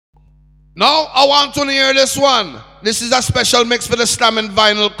Now I want to hear this one. This is a special mix for the Slam and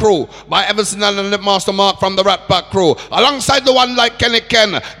Vinyl crew by Everson and the Master Mark from the Rat Pack crew. Alongside the one like Kenny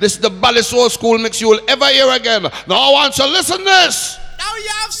Ken. This is the baddest old school mix you will ever hear again. Now I want you to listen this. Now you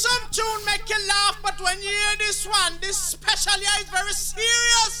have some tune make you laugh, but when you hear this one, this special yeah is very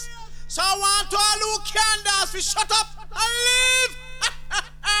serious. So I want to all who can dance, we shut up and leave.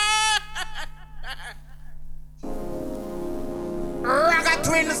 Ragga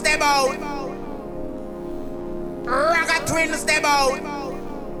twin step out. Ragga twin step out.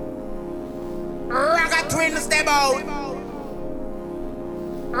 Ragga twin step out.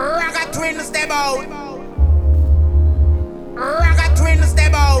 Ragga twin step out. Ragga twin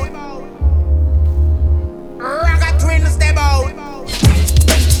step out. Ragga twin step out.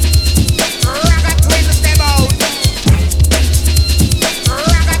 Ragga twin step out. Ragga twin step out.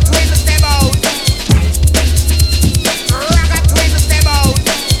 Ragga twin step out.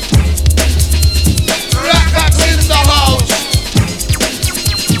 Rackbacks in the house.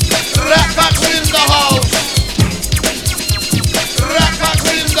 Rackbacks in the house. Rackbacks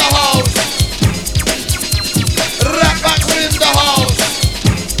in the house. Rackbacks in the house.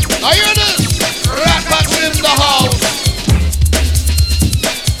 I hear this. Rackbacks in the house.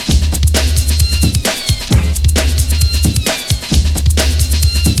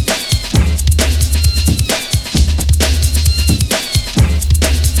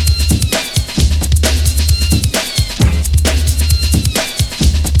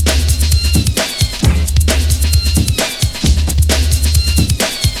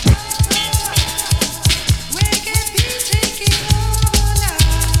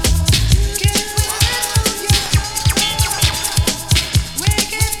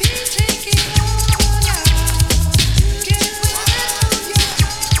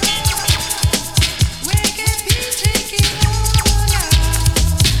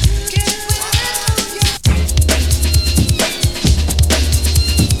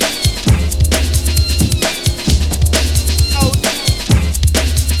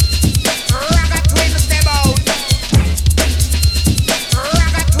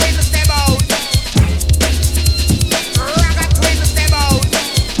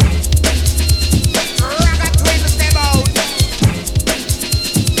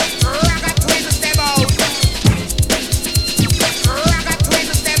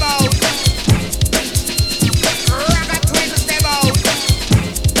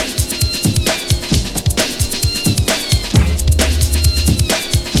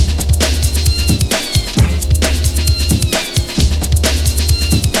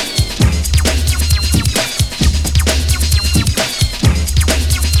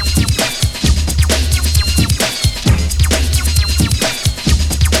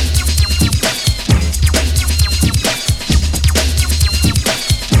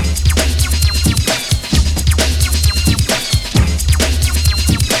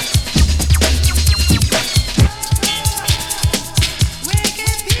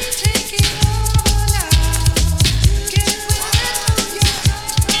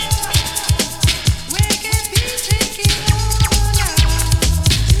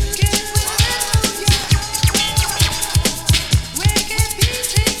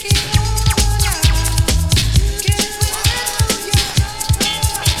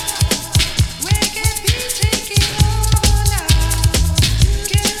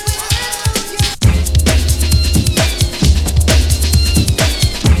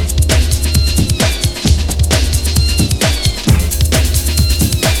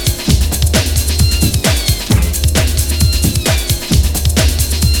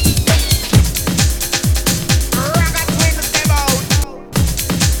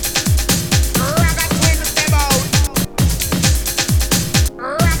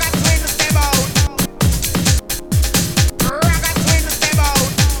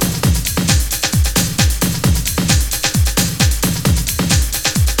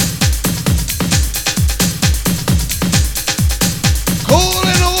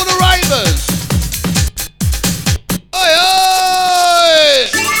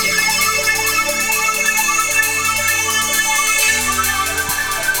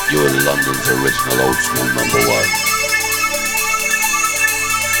 London's original old school number one.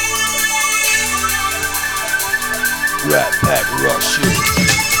 Rat Pack Rush you.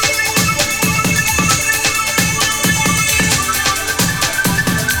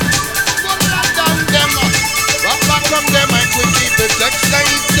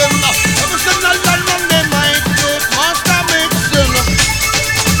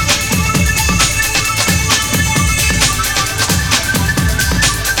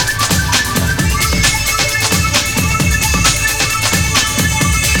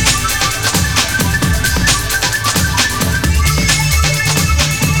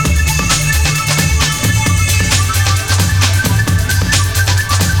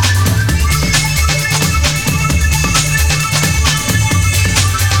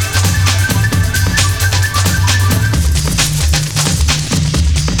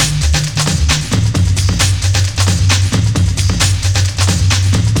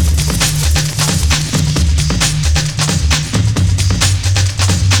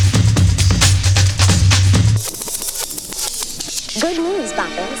 news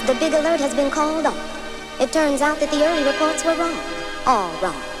boppers, the big alert has been called off. It turns out that the early reports were wrong. All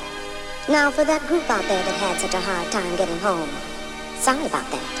wrong. Now for that group out there that had such a hard time getting home, sorry about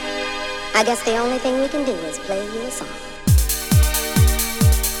that. I guess the only thing we can do is play you a song.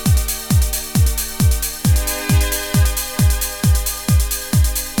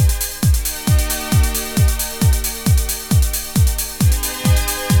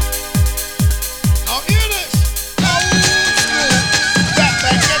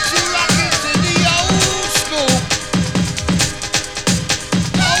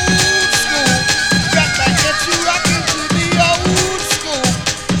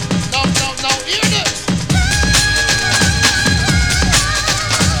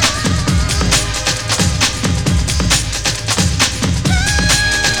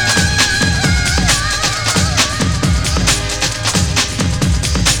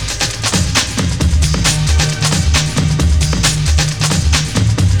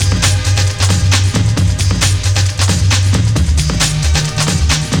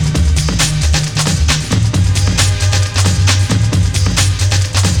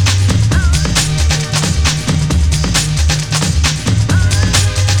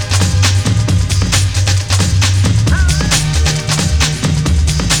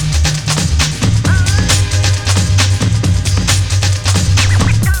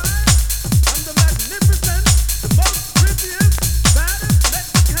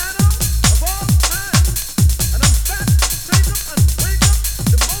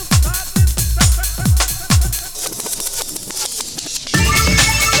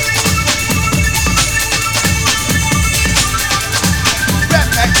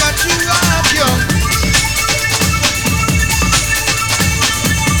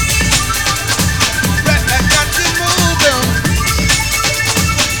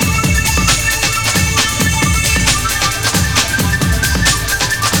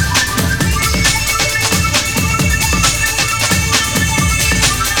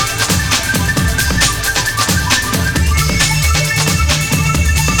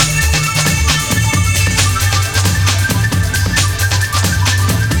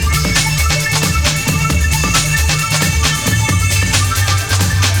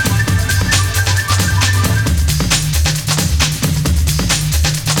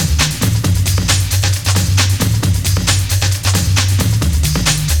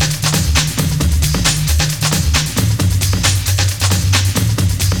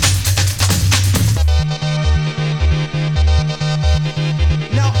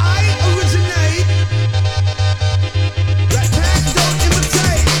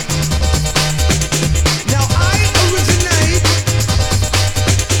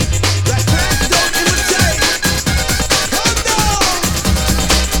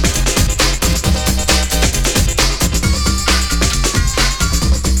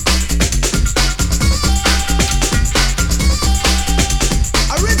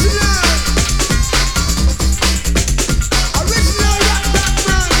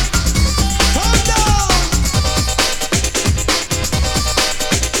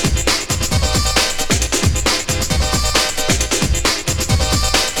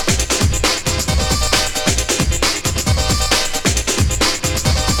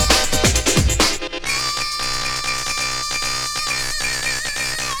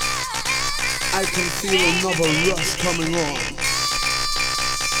 I can feel another rush coming on.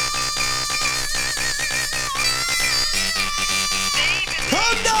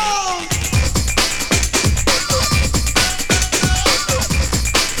 Come down!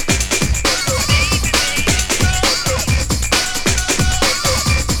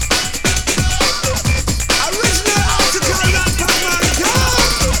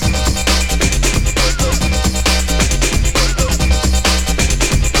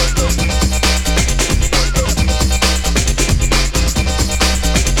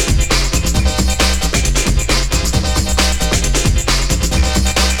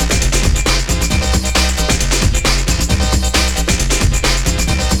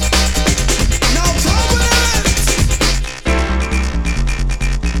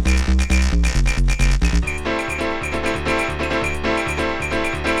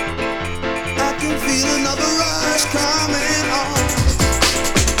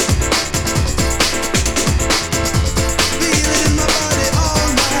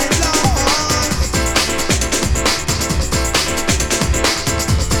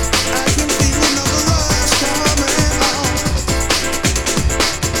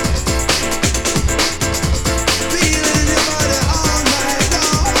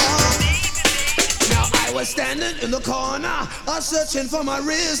 Standing in the corner, searching for my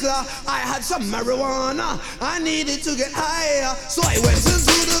Rizla. I had some marijuana, I needed to get higher, so I went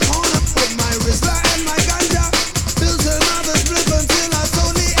into the corner with my Rizla and my ganja. Built another split until I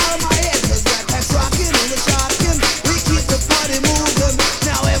totally out my head. Cause that pack's rocking and we're shocking. We keep the party moving.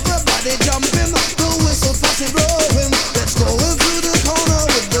 Now everybody jumping. The whistle passing blowing. Let's go into the corner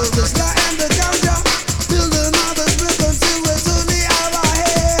with the Rizla and the ganja. Build another split until we're totally out our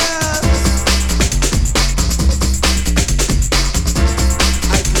heads.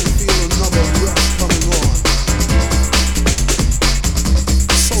 I can feel another rush coming on.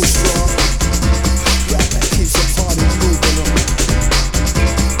 So strong. Rap that keeps the party moving on.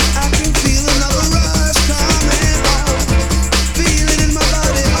 I can feel another rush coming on. Feel it in my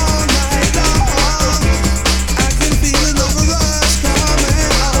body all night long. I can feel another rush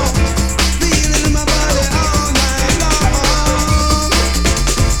coming on. Feel it in my body all night long.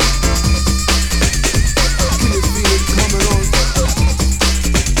 Can you feel it coming on?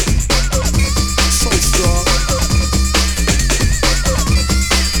 So strong.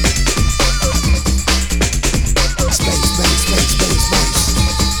 Space, space, space, space, space.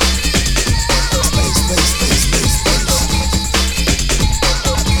 Space, space, space, space, space.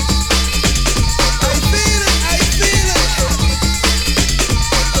 I feel it, I feel it.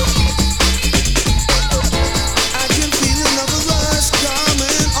 I can feel another rush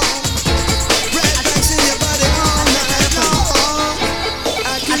coming on. Red bags in your body all night long.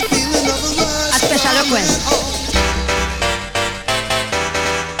 I can feel another rush A special request.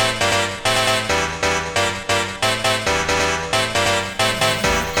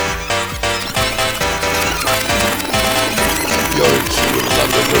 coming on. You're in tune with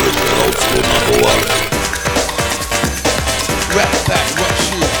London original old school #1. Rap back, rush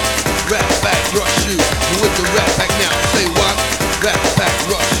you. Rap back, rush you. You with the rap back now, say what? Rap back,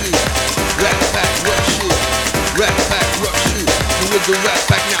 rush you. Rap back, rush you. Rap back, rush you. You with the rap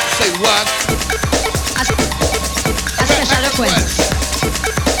back now, say what? A special request.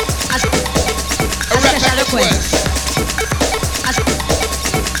 A special request. A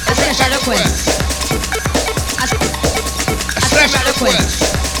special request. A special request. A special request.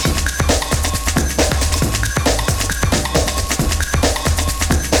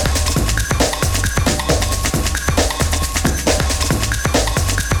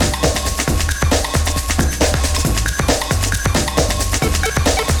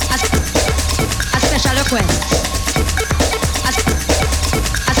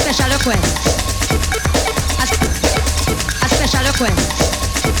 A special request.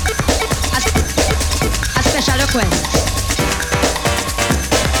 A special request. A special request.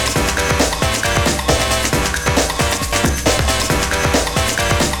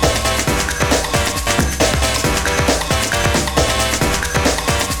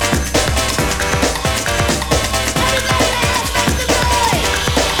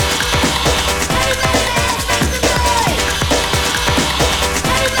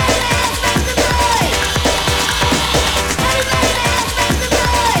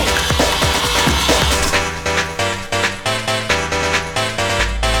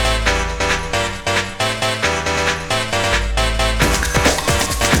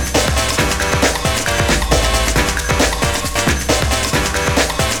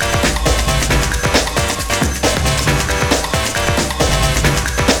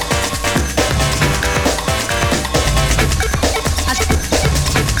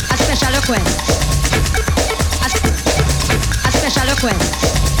 A special request. A special request.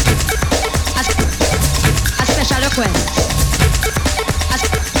 A special request.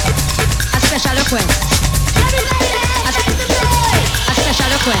 A special request. A special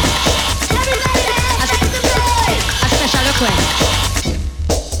request. A special request.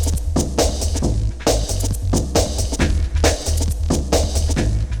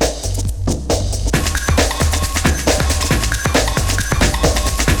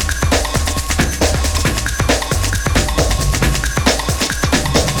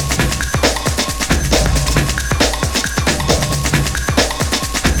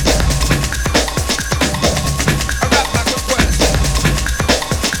 A rap back request.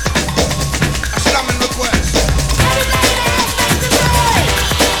 A slamming request.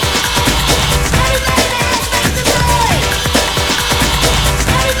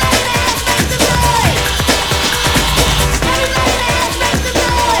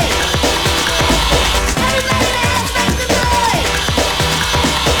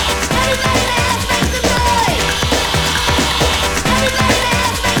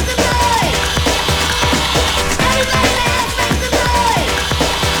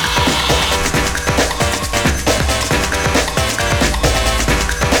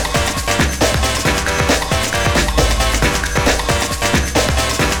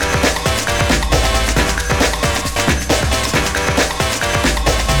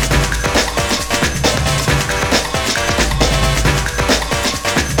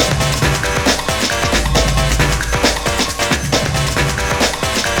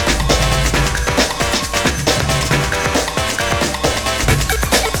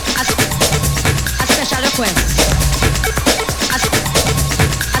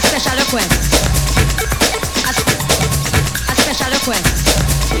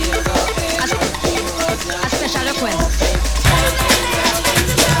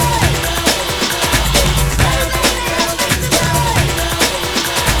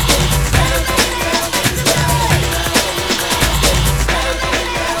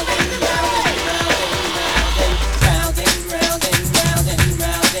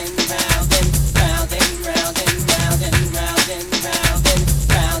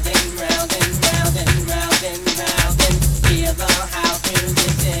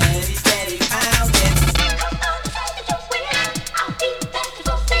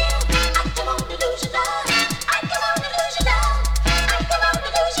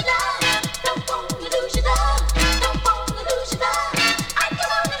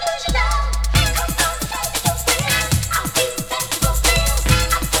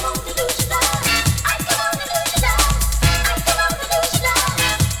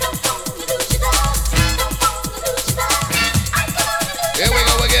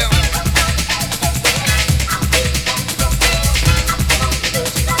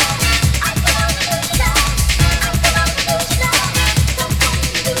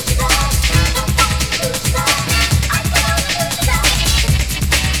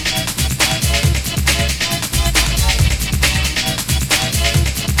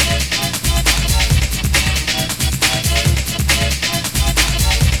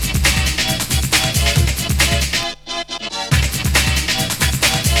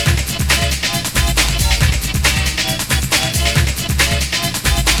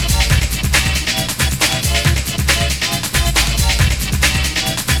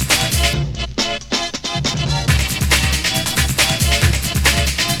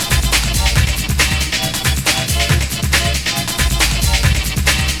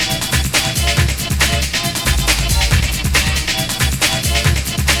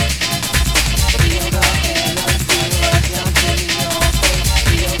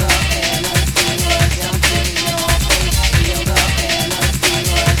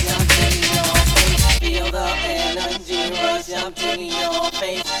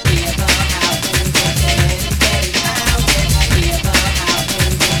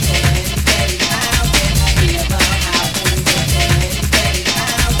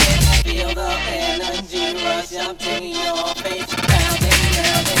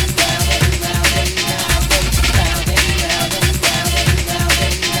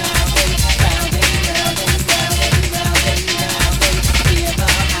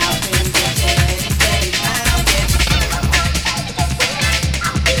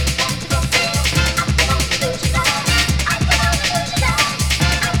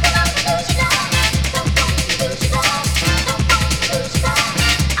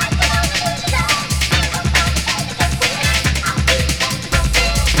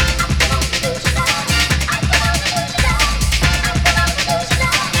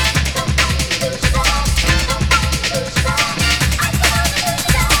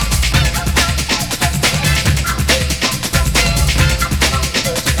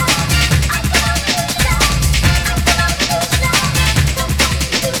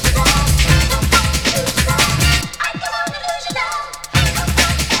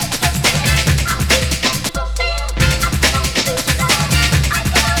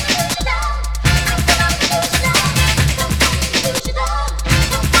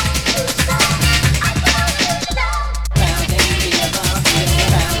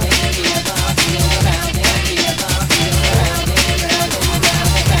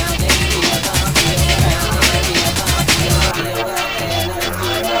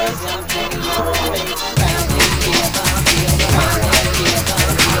 You're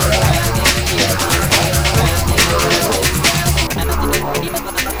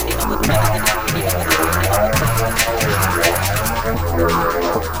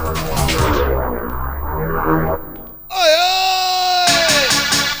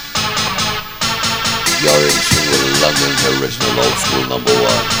in tune with London's original old school number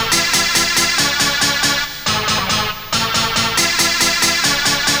one.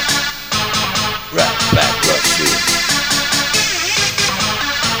 Right back, Rusty.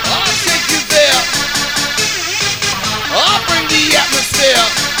 I'll take you there. I'll bring the atmosphere.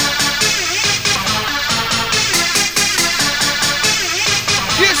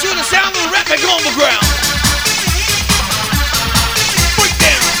 Here's to the sound of the rap back on the ground. Break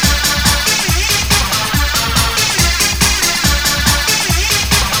down.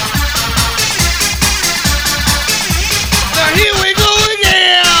 Now here we go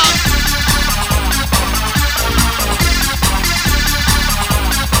again.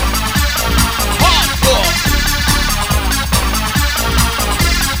 Hardcore.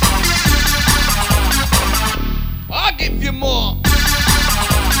 I'll give you more.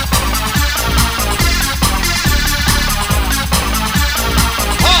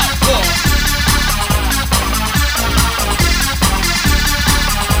 Hardcore.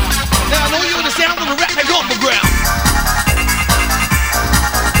 Now I know you in the sound of the rap back on the ground.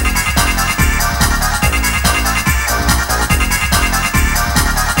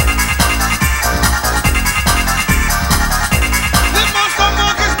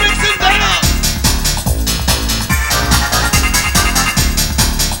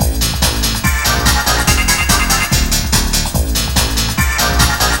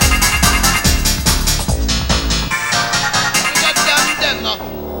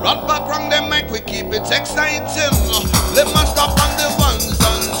 Rock back round them mic, we keep it exciting. Let me stop on the ones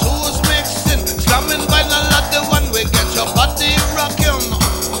and twos mixing. Slamming vinyl at the one we get your body rocking.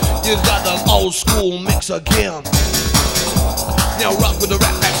 You got an old school mix again. Now rock with the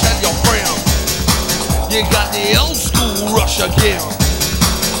rap and tell your friend. You got the old school rush again.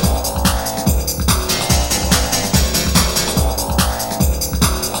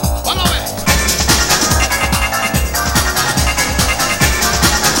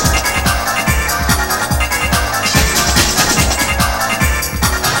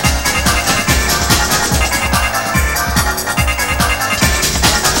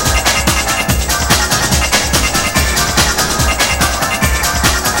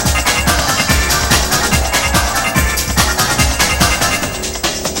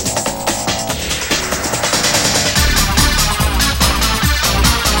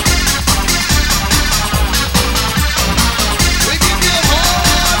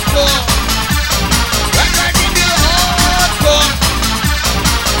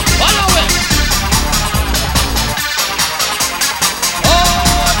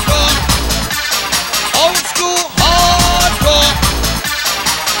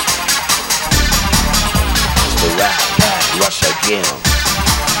 Rush again.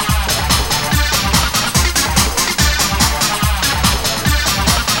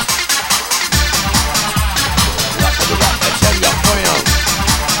 Rock with the rap and tell your friend.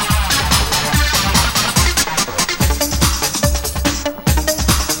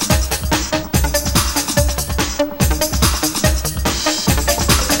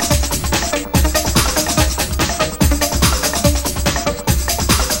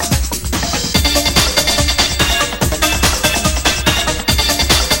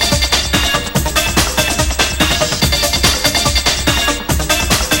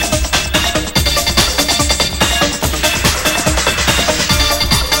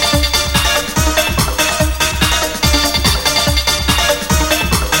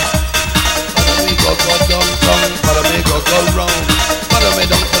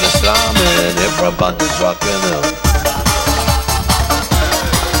 Everybody's rocking up.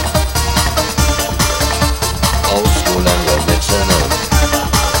 Old school and we're mixing up.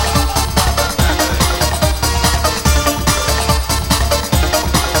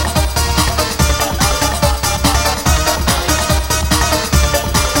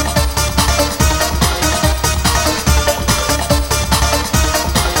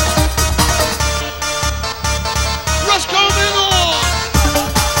 Rush coming on.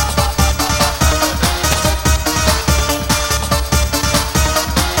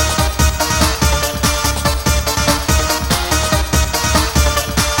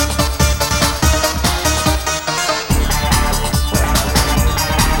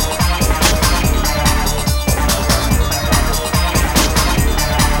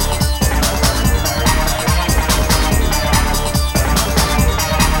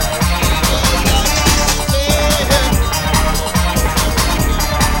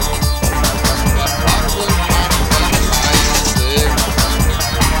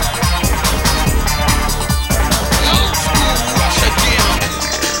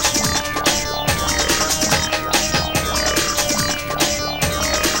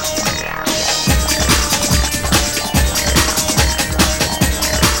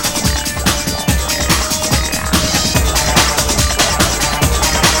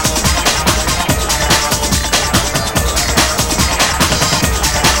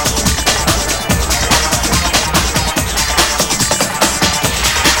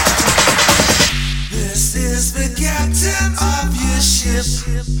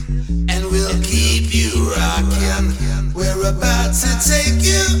 and we'll keep you rocking. We're about to take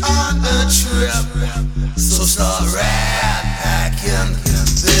you on a trip, so start rat packing.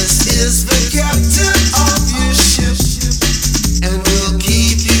 This is the captain of your ship, and we'll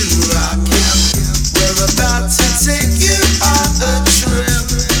keep you rocking. We're about to take you on a trip,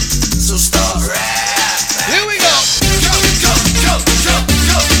 so start rat packing. Here we go. Go, go, go, go,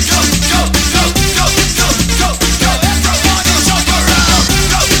 go, go, go, go, go, go, go, go. Everybody jump around.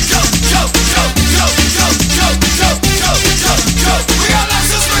 Go, go, go, go, go, go, go, go, go, go, go. We got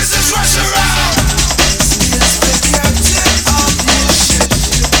lots of spaces rush around. This is the captain of your ship.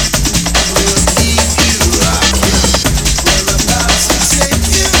 We'll keep you rocking. We're about to take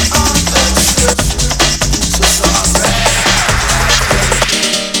you on a trip, so start rat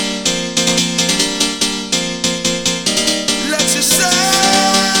packing. Let yourselves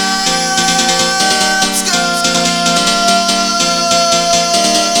go.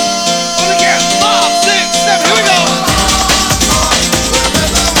 Only again. 5, 6, 7. Here we go.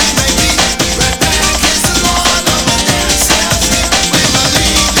 Wherever we may be, red back is the Lord of the dance house. We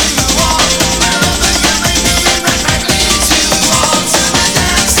believe you all. Wherever you may be, red back leads you all to the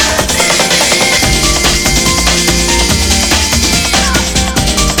dance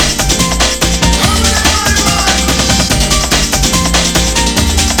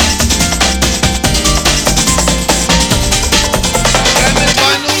Slamming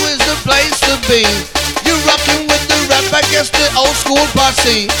vinyl is the place to be. You rocking with the rap, I guess the old school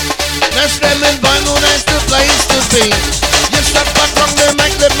posse. That's slamming vinyl, that's the place to be. You step back from the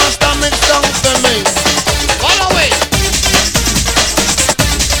mic, let my stomach stomp for me. Follow it.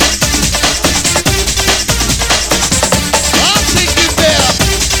 I'll take you there.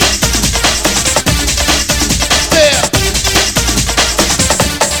 There.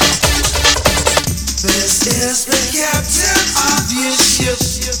 This is the captain of your ship,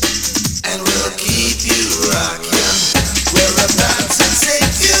 and we'll keep you rocking. We're about to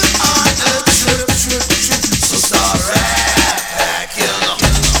take you on a trip, so start rat packing.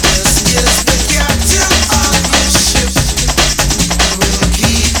 This is the captain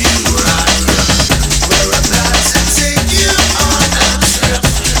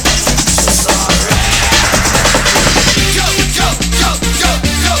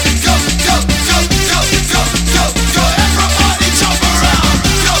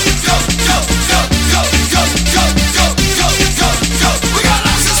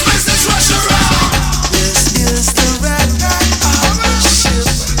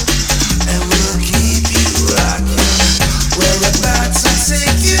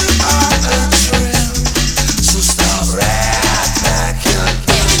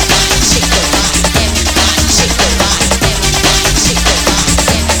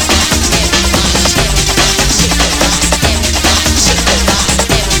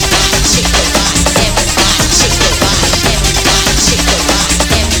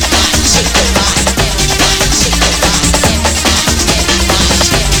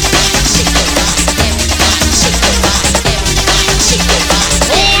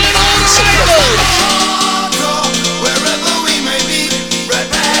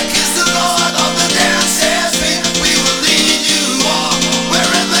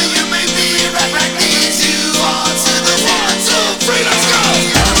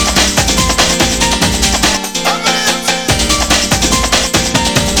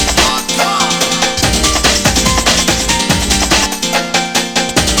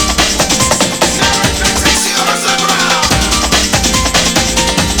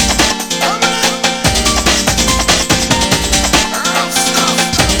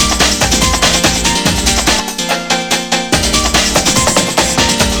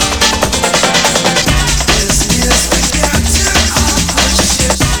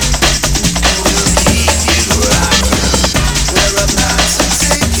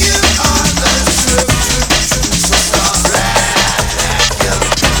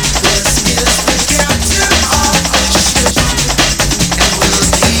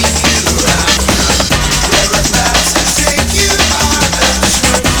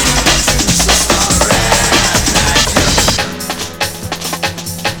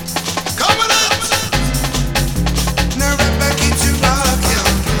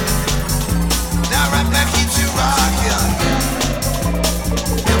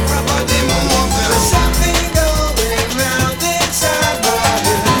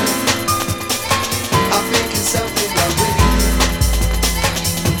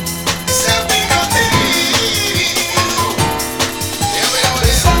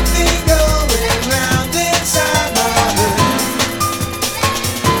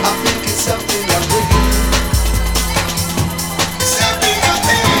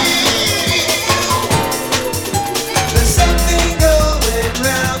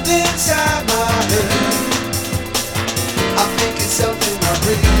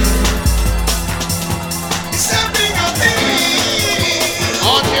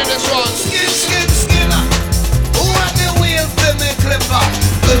this one. Skin, skin, skinner. Who had the wheel for me clipper?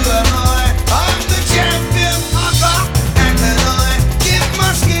 Who am I? I'm the champion fucker. And can I give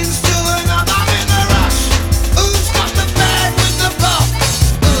my skins to another? I'm in a rush. Who's got the bag with the pop?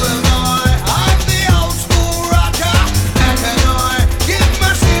 Who am I? I'm the old school rocker. And can I give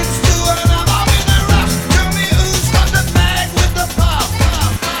my skins to another? I'm in a rush. Tell me who's got the bag with the pop?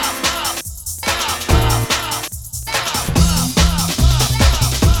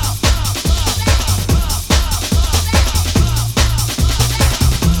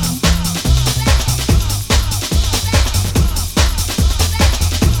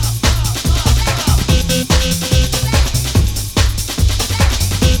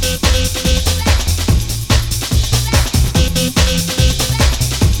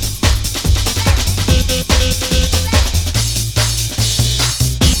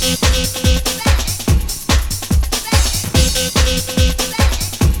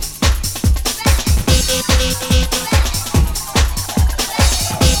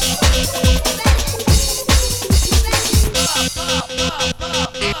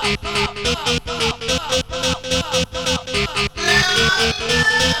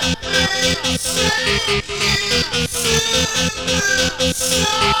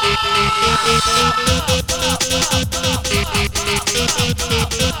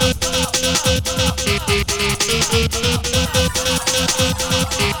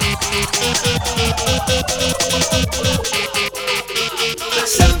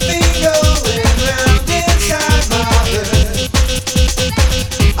 There's something going round inside my head.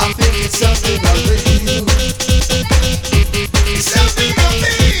 I think it's something I feel. It's something I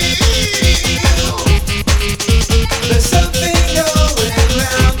feel. There's something going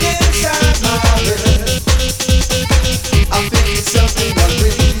round inside my head. I think it's something I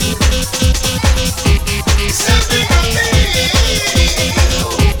feel. It's something I feel.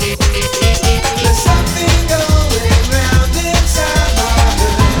 There's something going round inside my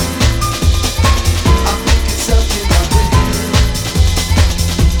head. I think it's something I feel.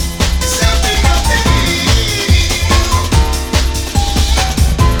 It's something I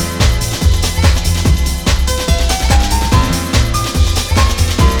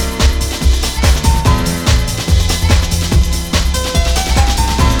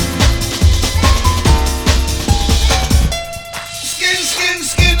Skin, skin,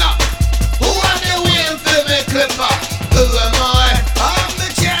 skinner. Who had the wheel for me clipper? Who am I? I'm the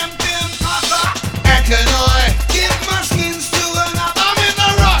champion fucker. And can I give my skins to another? I'm in a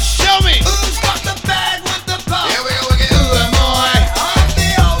rush, show me. Who's got the bag with the pop? Here we go again. Who am I? I'm the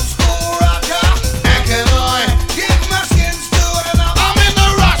old school rocker. And can I give my skins to another? I'm in a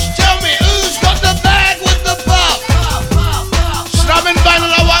rush, tell me who's got the bag with the pop? Slamming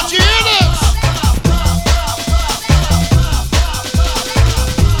vinyl, I want you to hear this.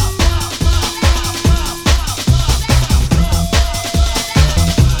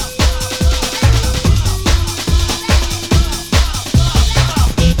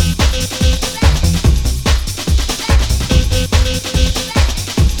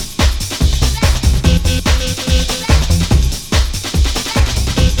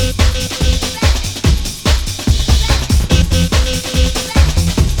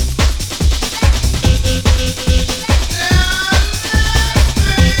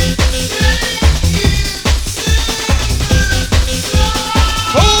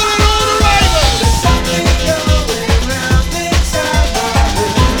 Hold it on the riders. There's something going round inside my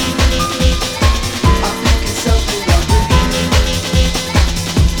head. I think it's something I feel.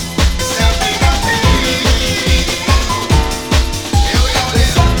 It's something I feel. Here we go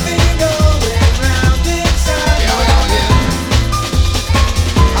There's again. something going round inside Here we my go again.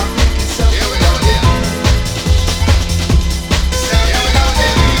 I think it's something Here we go again. Here we go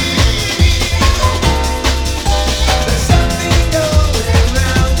again. There's something going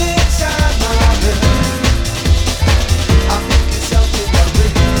round inside my head. I think it's something I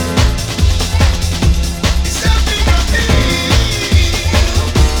feel. It's something I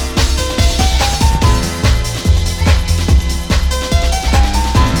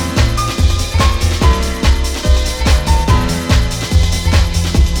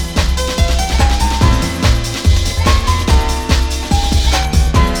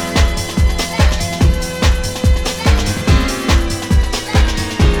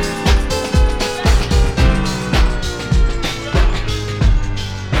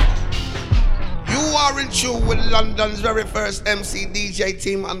You are in tune with London's very first MC DJ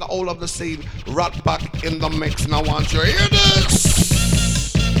team and the whole of the scene. Rat Pack in the mix. Now I want you to hear this.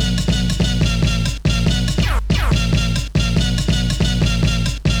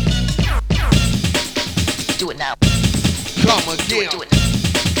 Do it now. Come again. Do it.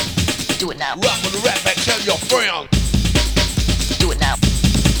 Do it now. Rock with the rat back, tell your friend. Do it now.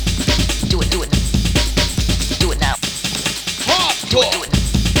 Do it, do it. Do it now. Hardcore. Do it.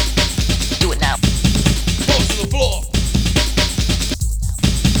 Do it now. Close to the floor.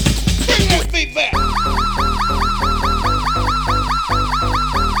 Bring that beat back.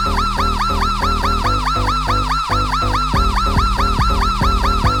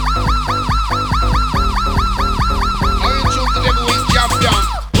 Are you tuned to the heavyweight champion?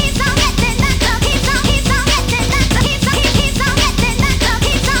 He's on getting that love. He's on getting that love. He's on getting that love. He's on getting that love.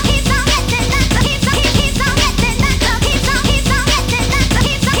 He's on getting that love. He's on getting that love. He's on getting that love.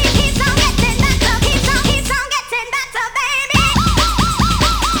 He's on getting that love. He's on getting that love, baby.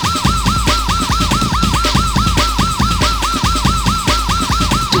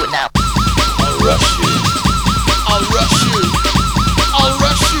 Do it now. I'll rush you. I'll rush you. I'll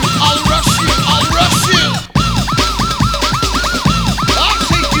rush you. I'll rush you. I'll rush you. I'll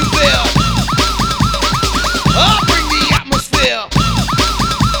take you there. I'll bring the atmosphere.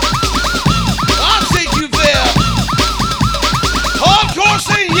 I'll take you there. Hardcore,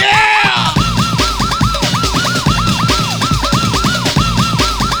 say yeah.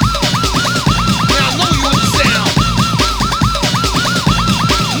 Now I know you in the sound.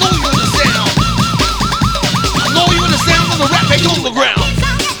 Know you in the sound. I know you in the sound from the rap back on the ground. He's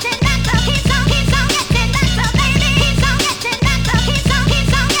on getting that love. He's on getting that love, baby. He's on getting that love. He's on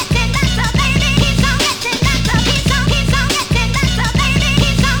getting that love, baby. He's on getting that love. He's on getting that love, baby.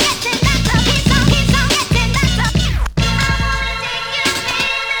 He's on getting that love. He's on getting that love.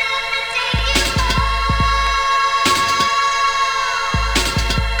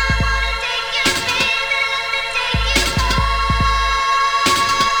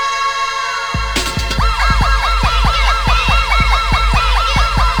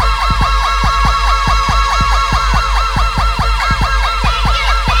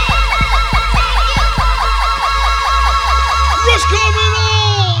 What's going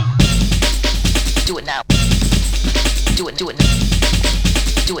on? Do it now. Do it, do it.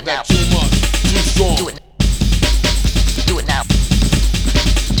 Do it now. That's too much. Too strong. Do it. Do it now.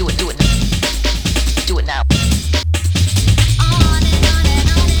 Do it, do it. Do it now. On and on and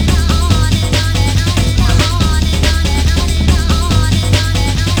on and on.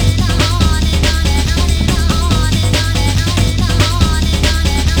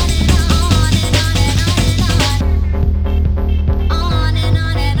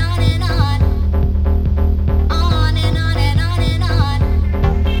 On and on and on and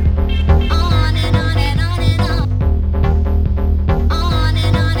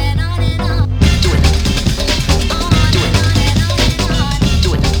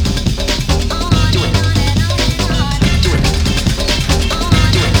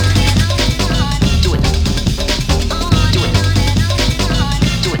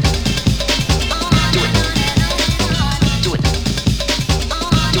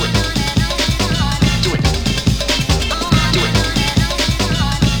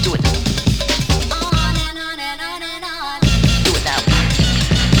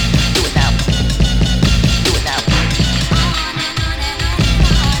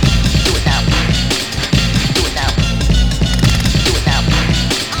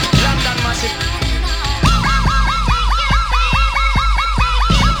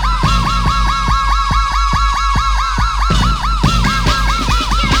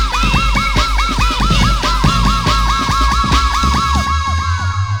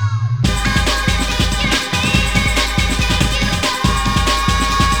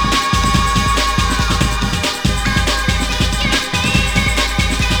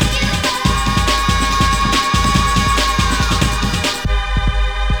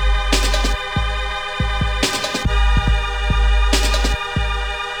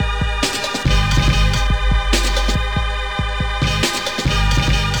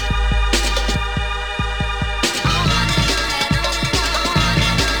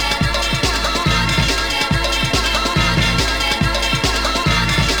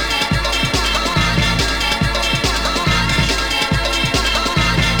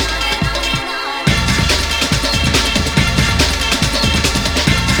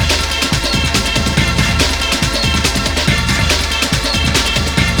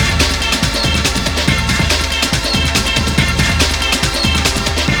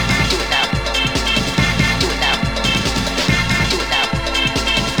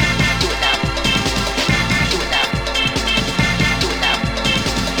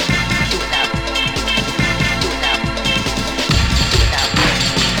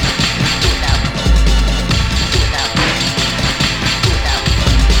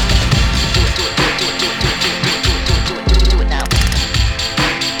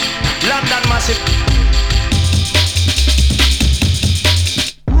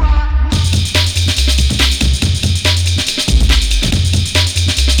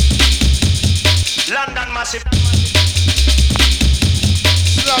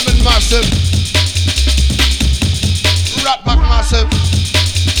massive. Rat Pack massive.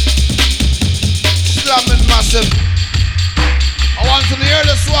 Slamming massive. I want to hear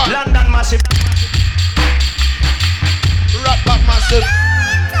this one. London massive. Rat Pack massive.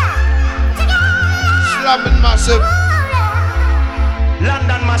 Slamming massive.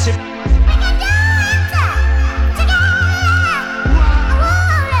 London massive.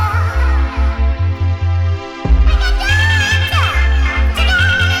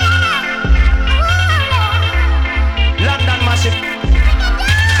 London massive.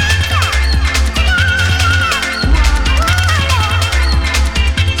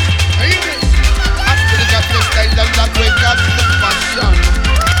 Are you this? After the got your style and that way got the fashion.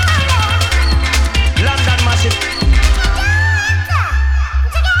 London massive.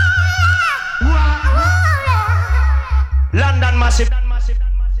 London massive.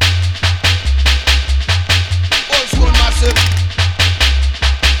 Old school massive.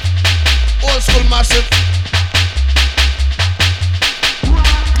 Old school massive.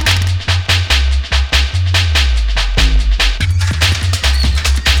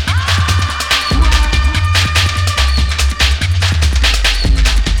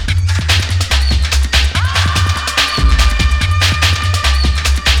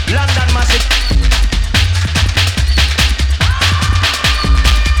 London massive.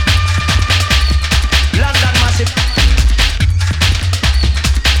 London massive.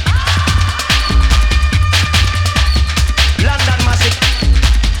 London massive.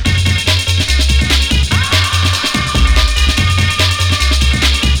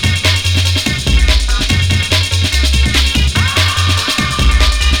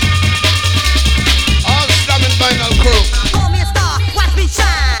 All slamming vinyl crew. Pour me a star, watch me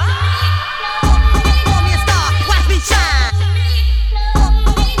shine. Pour me a star, watch me shine.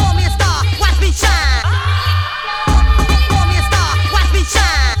 Pour me a star, watch me shine. Pour me a star, watch me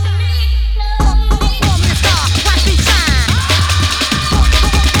shine. Pour me a star, watch me shine. Pour me a star, watch me shine.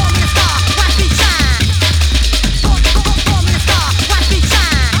 Pour me a star, watch me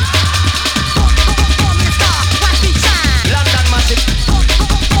shine. Pour me a star, watch me shine. London massive.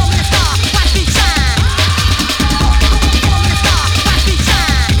 Pour me a star, watch me shine. Pour me a star, watch me shine. Pour me a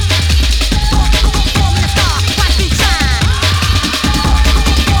star, watch me shine.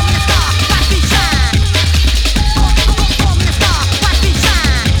 Pour me a star, watch me shine. Pour me a star, watch me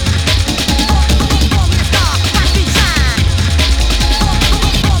shine. Pour me a star, watch me shine.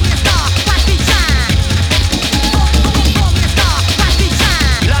 Pour me a star, watch me shine. Pour me a star, watch me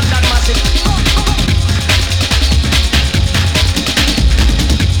shine. London massive.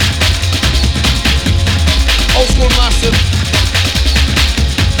 Old school massive.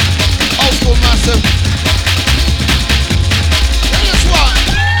 Old school massive. Hear this one.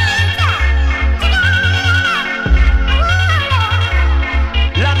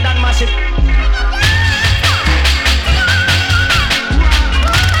 London massive.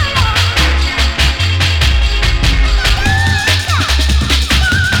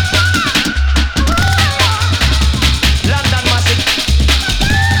 London massive.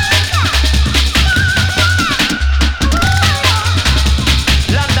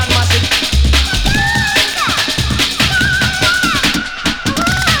 London massive.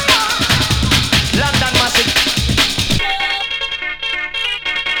 London massive.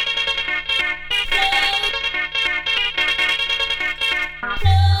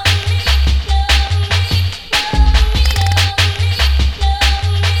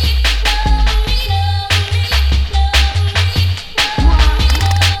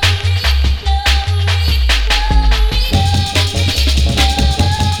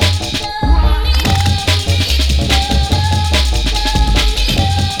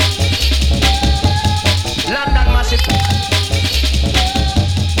 London massive.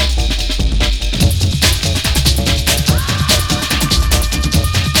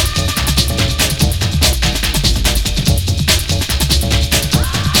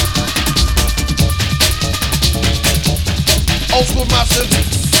 Old school massive.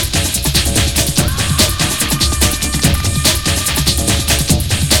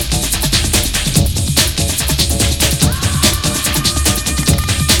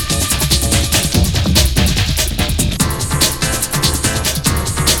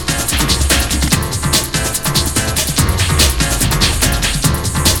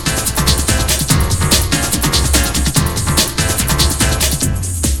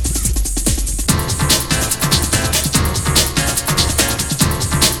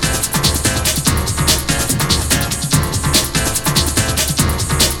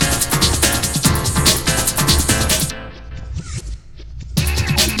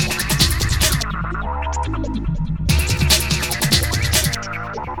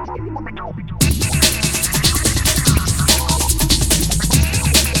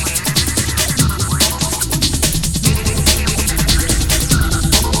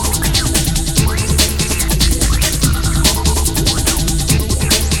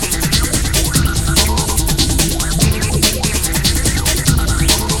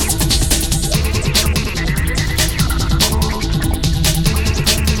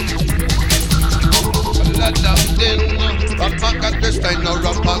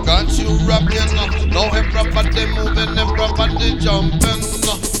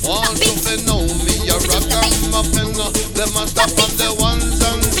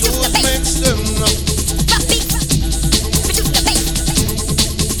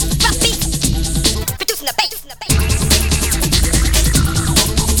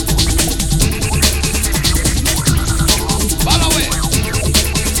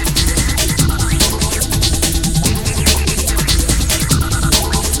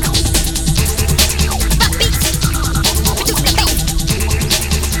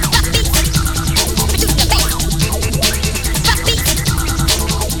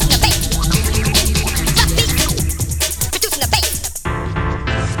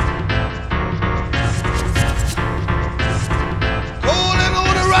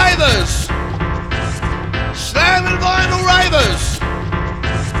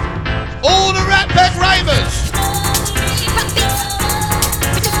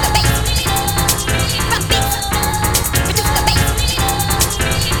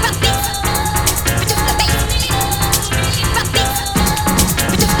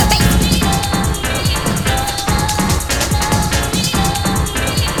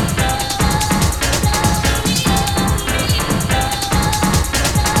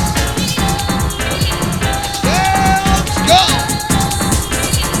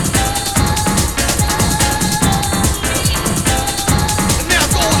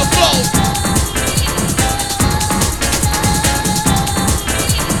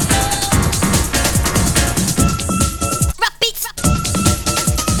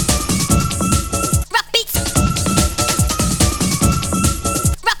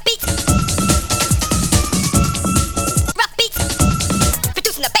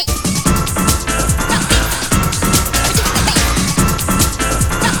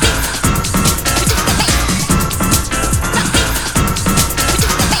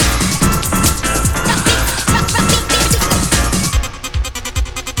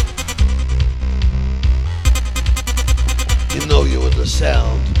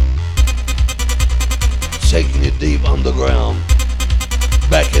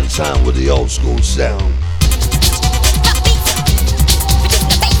 With the old school sound.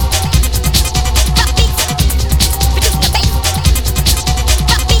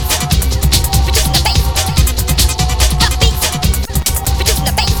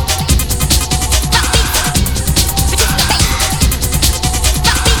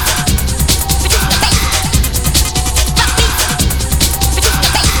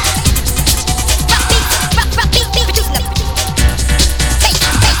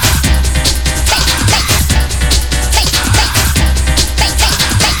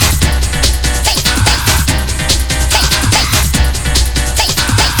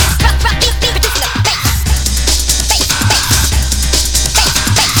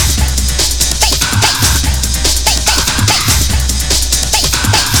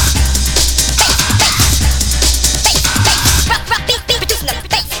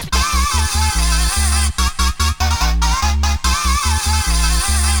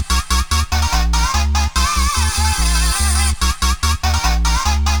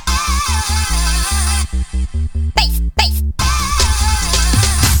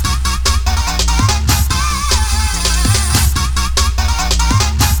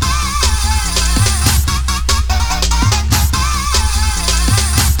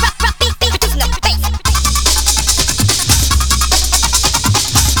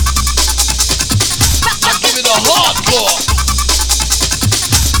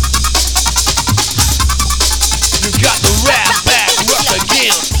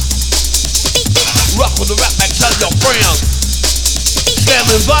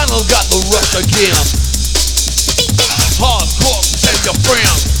 Vinyl got the rush again. Hardcore, tell your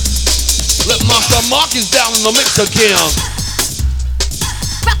friends. Let Master Mark is down in the mix again.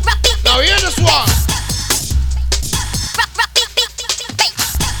 Now hear this one.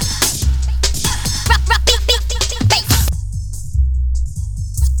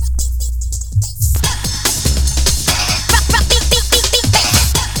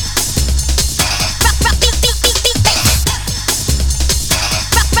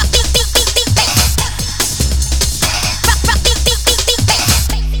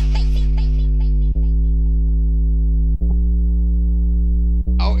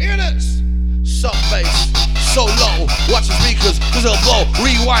 Sizzle, blow,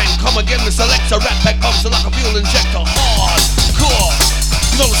 rewind, come again. The selector, rat pack comes like a fuel injector. Hardcore,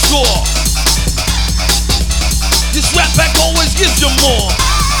 no score. This rat pack always gives you more.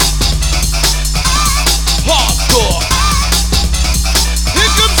 Hardcore. Here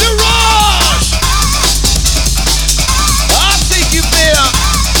comes the rush. I'll take you there.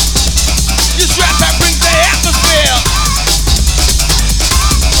 This rat pack brings the atmosphere.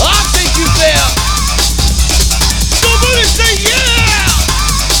 I'll take you there. Somebody say yeah.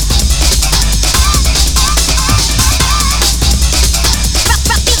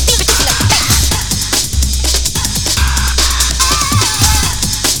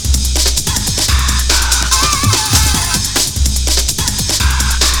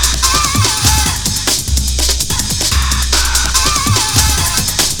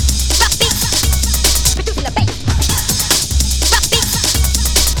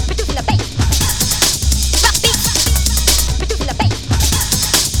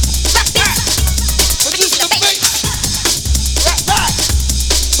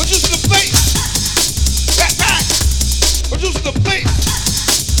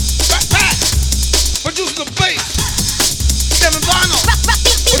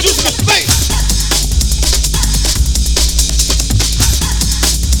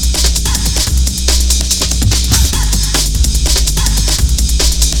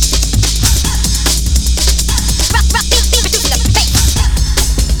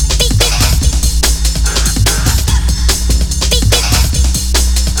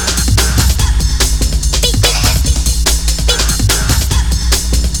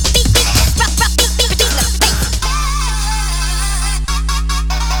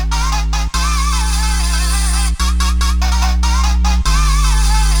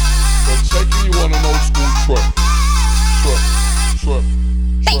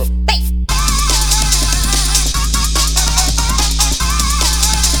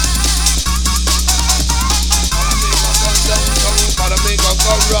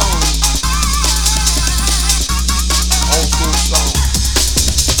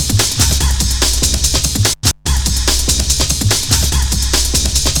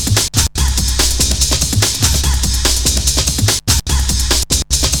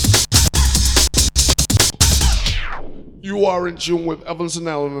 You are in tune with Evans and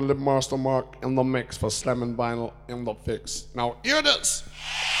Allen and the Master Mark in the mix for Slamming Vinyl in the Fix. Now hear this.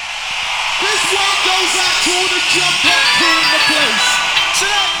 This one goes out to all the jump up crew in the place.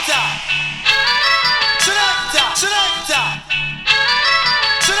 Selector! Selector! Selector!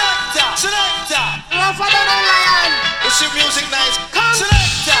 Selector! Selector! Is your music nice? Come!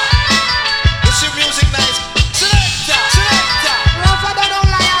 Selector! Is your music nice? Selector! Selector!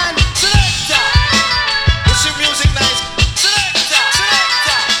 Selector! Is your music nice? Selector!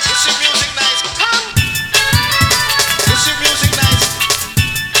 Selector! Is your music nice? Come! Is your music nice?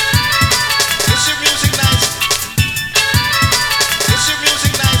 Is your music nice? Is your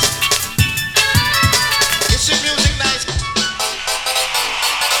music nice? Is your music nice?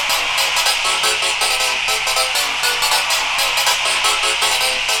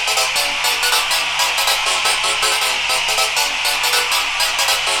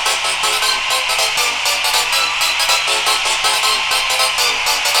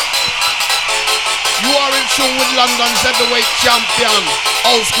 You are in tune with London's heavyweight champion.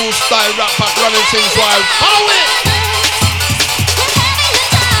 Old school style rap pack running things wild. Follow it!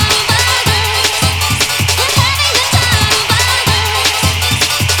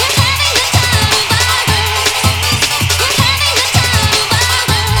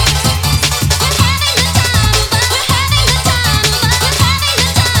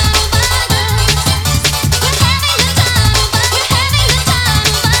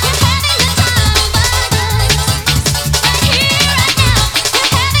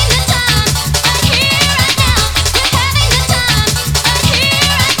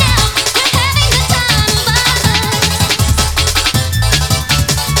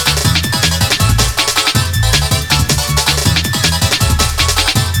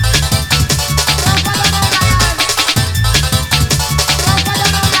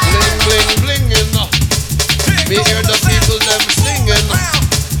 Me hear the people them singing.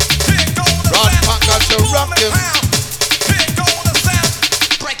 Rod Pack got you rocking.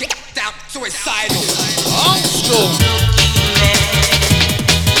 Break it down, suicidal. Old school.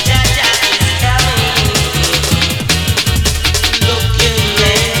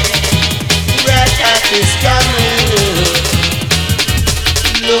 Is coming.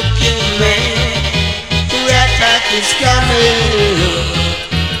 Looking man, rat pack is coming.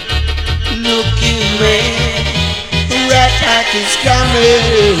 Looking man, rat pack is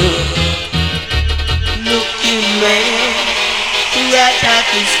coming. Looking man,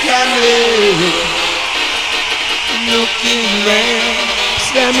 is coming. Looking man,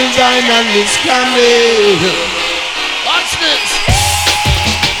 slamming vinyl is coming. Watch this.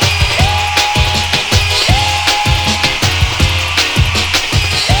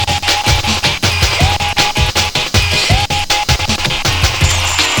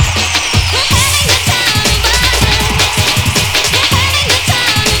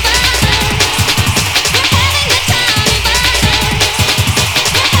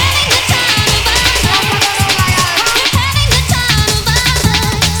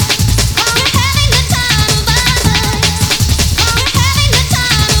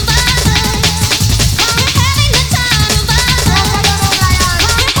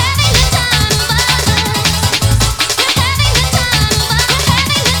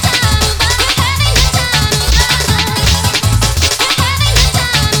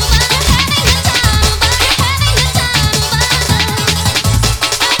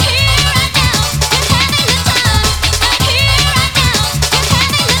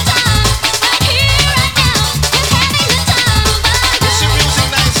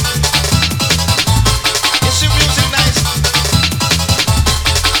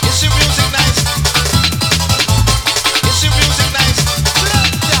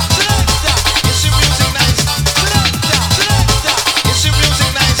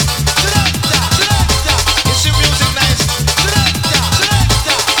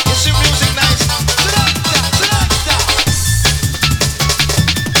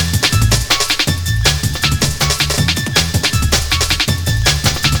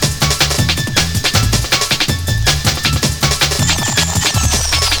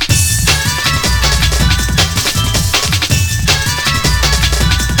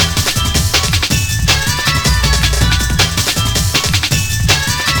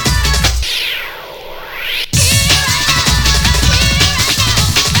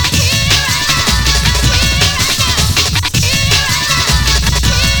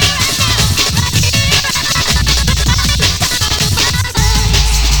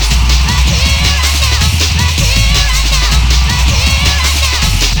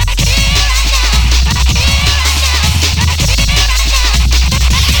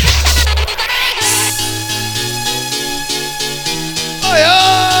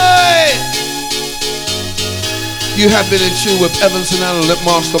 You have been in tune with Evanson Allen, Lip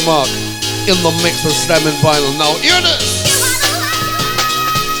Master Mark, in the mix with Slamming Vinyl. Now, hear this!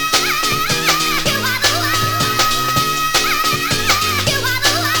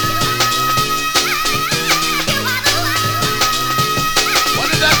 What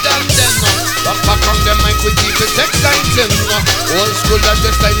did I done then? Rock back on the mic, we keep it exciting. Old school, that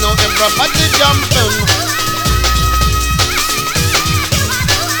just like now, everybody jumping.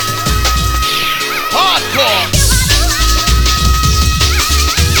 Hardcore!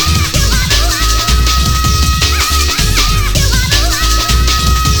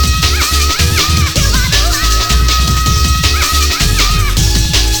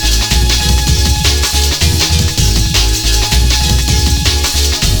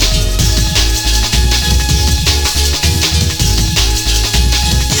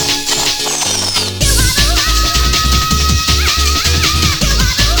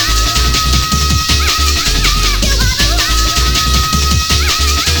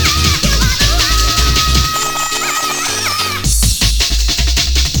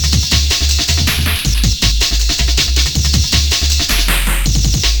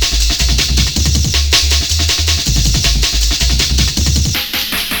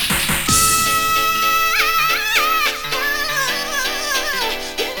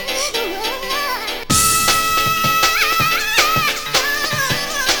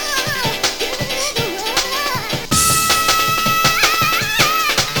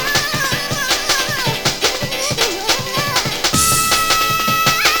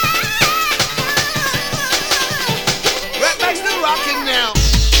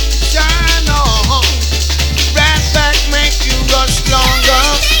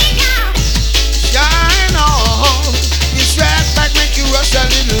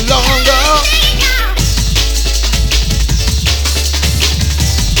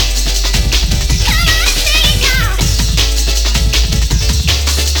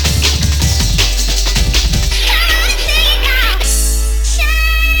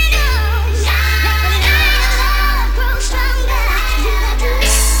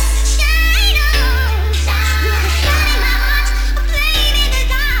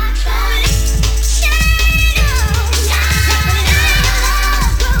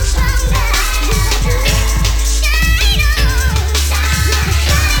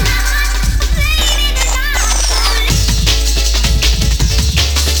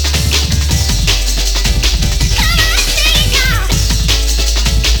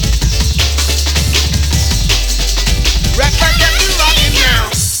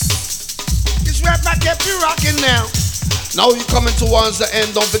 Now you coming towards the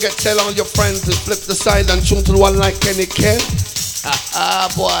end. Don't forget, tell all your friends to flip the side and tune to the one like Kenny Ken.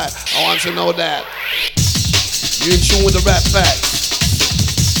 Boy, I want to know that. You in tune with the Rat Pack.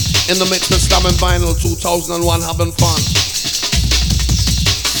 In the mix with Slam and Vinyl 2001, having fun.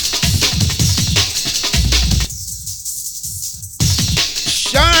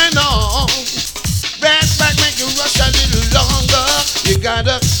 Shine on. Rat Pack make you rush a little longer. You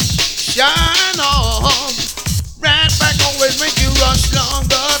gotta shine on. Rat Pack always make you rush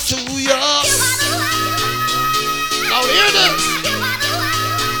longer to your. Now hear this.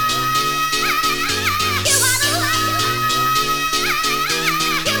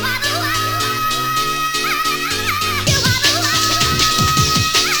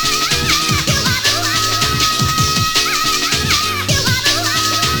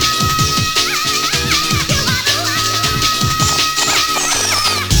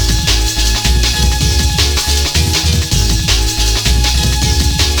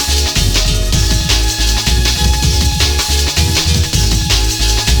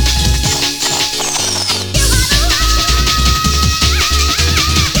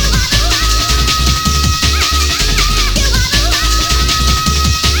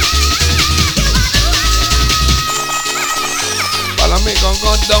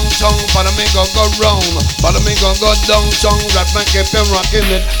 Go downtown, follow me go round. Follow me go downtown, Rat Pack keep him rocking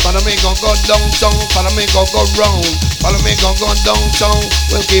it. Follow me go downtown, follow me go round. Follow me go downtown,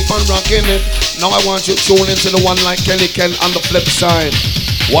 we'll keep on rocking it. Now I want you to tune into the one like Kenny Ken on the flip side.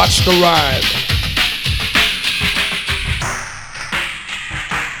 Watch the ride.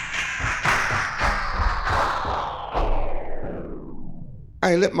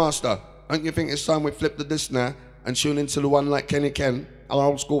 Hey, Lip Master, don't you think it's time we flip the disc now and tune into the one like Kenny Ken, our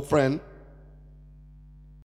old school friend?